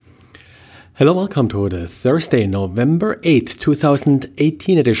Hello, welcome to the Thursday, November 8th,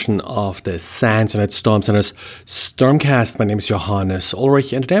 2018 edition of the SANS Internet Storm Center's StormCast. My name is Johannes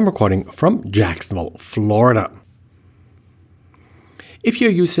Ulrich and today I'm recording from Jacksonville, Florida. If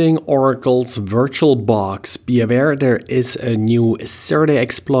you're using Oracle's VirtualBox, be aware there is a new zero-day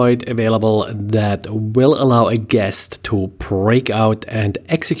exploit available that will allow a guest to break out and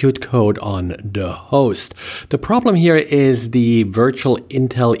execute code on the host. The problem here is the virtual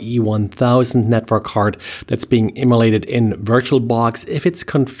Intel E1000 network card that's being emulated in VirtualBox. If it's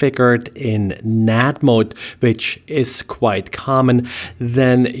configured in NAT mode, which is quite common,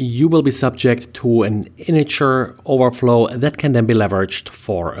 then you will be subject to an integer overflow that can then be leveraged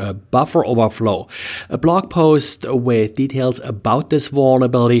for a buffer overflow. A blog post with details about this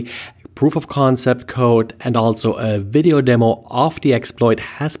vulnerability, proof of concept code, and also a video demo of the exploit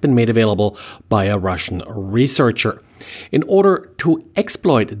has been made available by a Russian researcher. In order to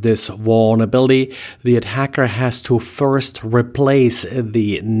exploit this vulnerability, the attacker has to first replace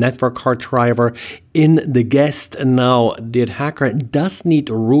the network card driver in the guest. Now, the attacker does need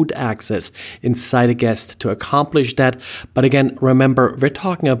root access inside a guest to accomplish that. But again, remember, we're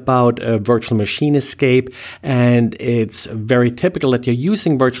talking about a virtual machine escape, and it's very typical that you're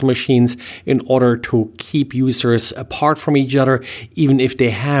using virtual machines in order to keep users apart from each other, even if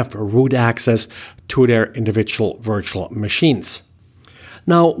they have root access to their individual virtual machines.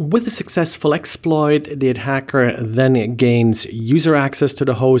 Now, with a successful exploit, the attacker then gains user access to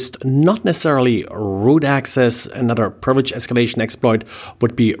the host, not necessarily root access. Another privilege escalation exploit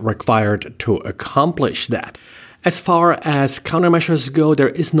would be required to accomplish that. As far as countermeasures go, there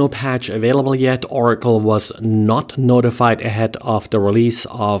is no patch available yet. Oracle was not notified ahead of the release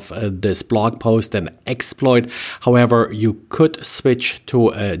of this blog post and exploit. However, you could switch to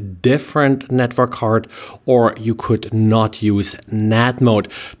a different network card, or you could not use NAT mode.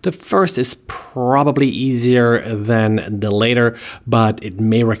 The first is probably easier than the later, but it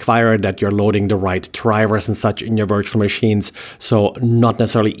may require that you're loading the right drivers and such in your virtual machines, so not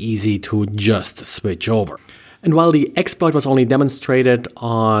necessarily easy to just switch over. And while the exploit was only demonstrated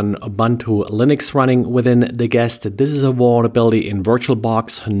on Ubuntu Linux running within the guest, this is a vulnerability in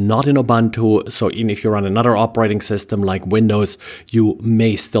VirtualBox, not in Ubuntu. So even if you run another operating system like Windows, you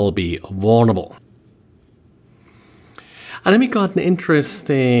may still be vulnerable. And then we got an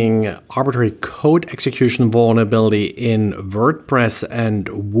interesting arbitrary code execution vulnerability in WordPress and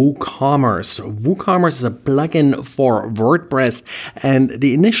WooCommerce. WooCommerce is a plugin for WordPress, and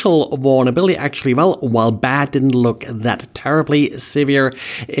the initial vulnerability actually, while bad, didn't look that terribly severe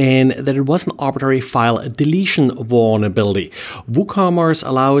in that it was an arbitrary file deletion vulnerability. WooCommerce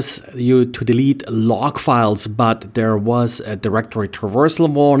allows you to delete log files, but there was a directory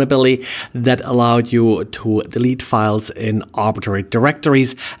traversal vulnerability that allowed you to delete files in arbitrary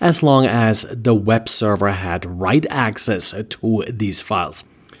directories as long as the web server had write access to these files.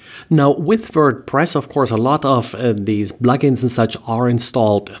 Now, with WordPress, of course, a lot of these plugins and such are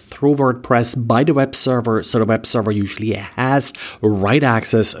installed through WordPress by the web server, so the web server usually has write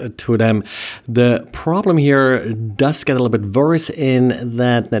access to them. The problem here does get a little bit worse in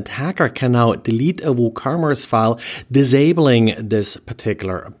that an attacker can now delete a WooCommerce file, disabling this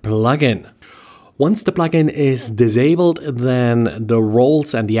particular plugin. Once the plugin is disabled, then the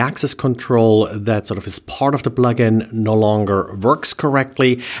roles and the access control that sort of is part of the plugin no longer works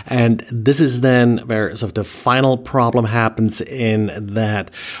correctly. And this is then where sort of the final problem happens in that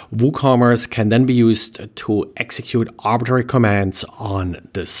WooCommerce can then be used to execute arbitrary commands on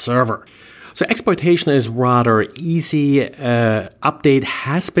the server. So exploitation is rather easy. Update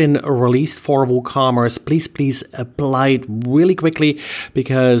has been released for WooCommerce. Please apply it really quickly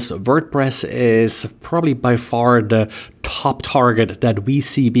because WordPress is probably by far the top target that we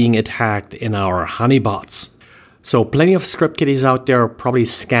see being attacked in our honeypots. So plenty of script kiddies out there probably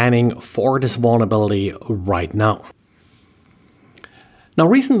scanning for this vulnerability right now. Now,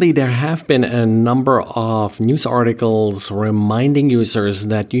 recently there have been a number of news articles reminding users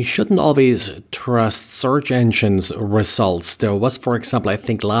that you shouldn't always trust search engines' results. There was, for example, I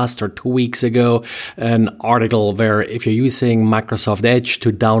think last or 2 weeks ago, an article where if you're using Microsoft Edge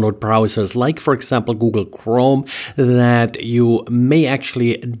to download browsers like, for example, Google Chrome, that you may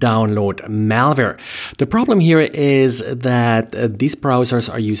actually download malware. The problem here is that these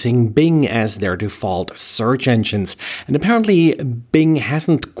browsers are using Bing as their default search engines. And apparently Bing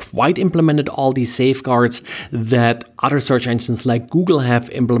hasn't quite implemented all these safeguards that other search engines like Google have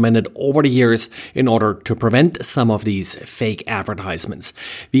implemented over the years in order to prevent some of these fake advertisements.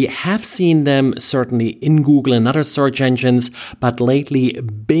 We have seen them certainly in Google and other search engines, but lately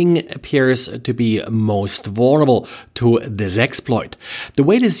Bing appears to be most vulnerable to this exploit. The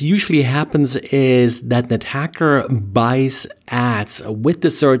way this usually happens is that an attacker buys ads with the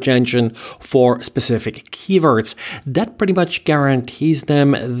search engine for specific keywords. That pretty much guarantees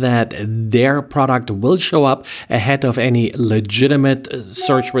them that their product will show up ahead of any legitimate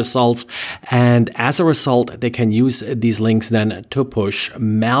search results, and as a result, they can use these links then to push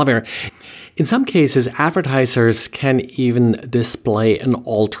malware. In some cases, advertisers can even display an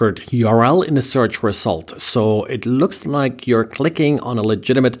altered URL in the search result. So it looks like you're clicking on a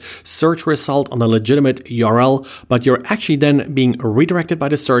legitimate search result on a legitimate URL, but you're actually then being redirected by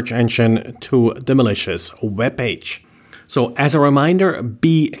the search engine to the malicious webpage. So as a reminder,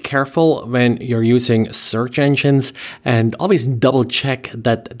 be careful when you're using search engines and always double check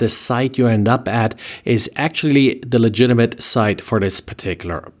that the site you end up at is actually the legitimate site for this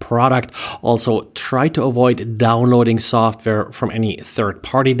particular product. Also, try to avoid downloading software from any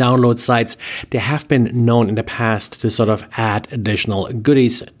third-party download sites. They have been known in the past to sort of add additional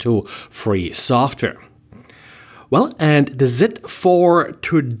goodies to free software. Well, and that's it for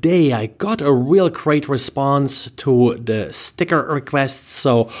today. I got a real great response to the sticker requests.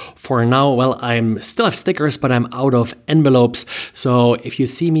 So for now, well, I'm still have stickers, but I'm out of envelopes. So if you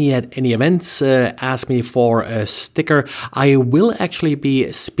see me at any events, ask me for a sticker. I will actually be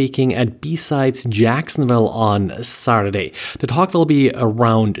speaking at B-Sides Jacksonville on Saturday. The talk will be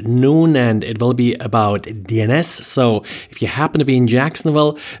around noon and it will be about DNS. So if you happen to be in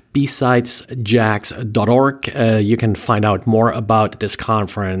Jacksonville, bsidesjax.org. You can find out more about this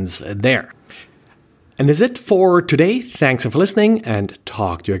conference there. And that's it for today. Thanks for listening and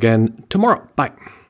talk to you again tomorrow. Bye.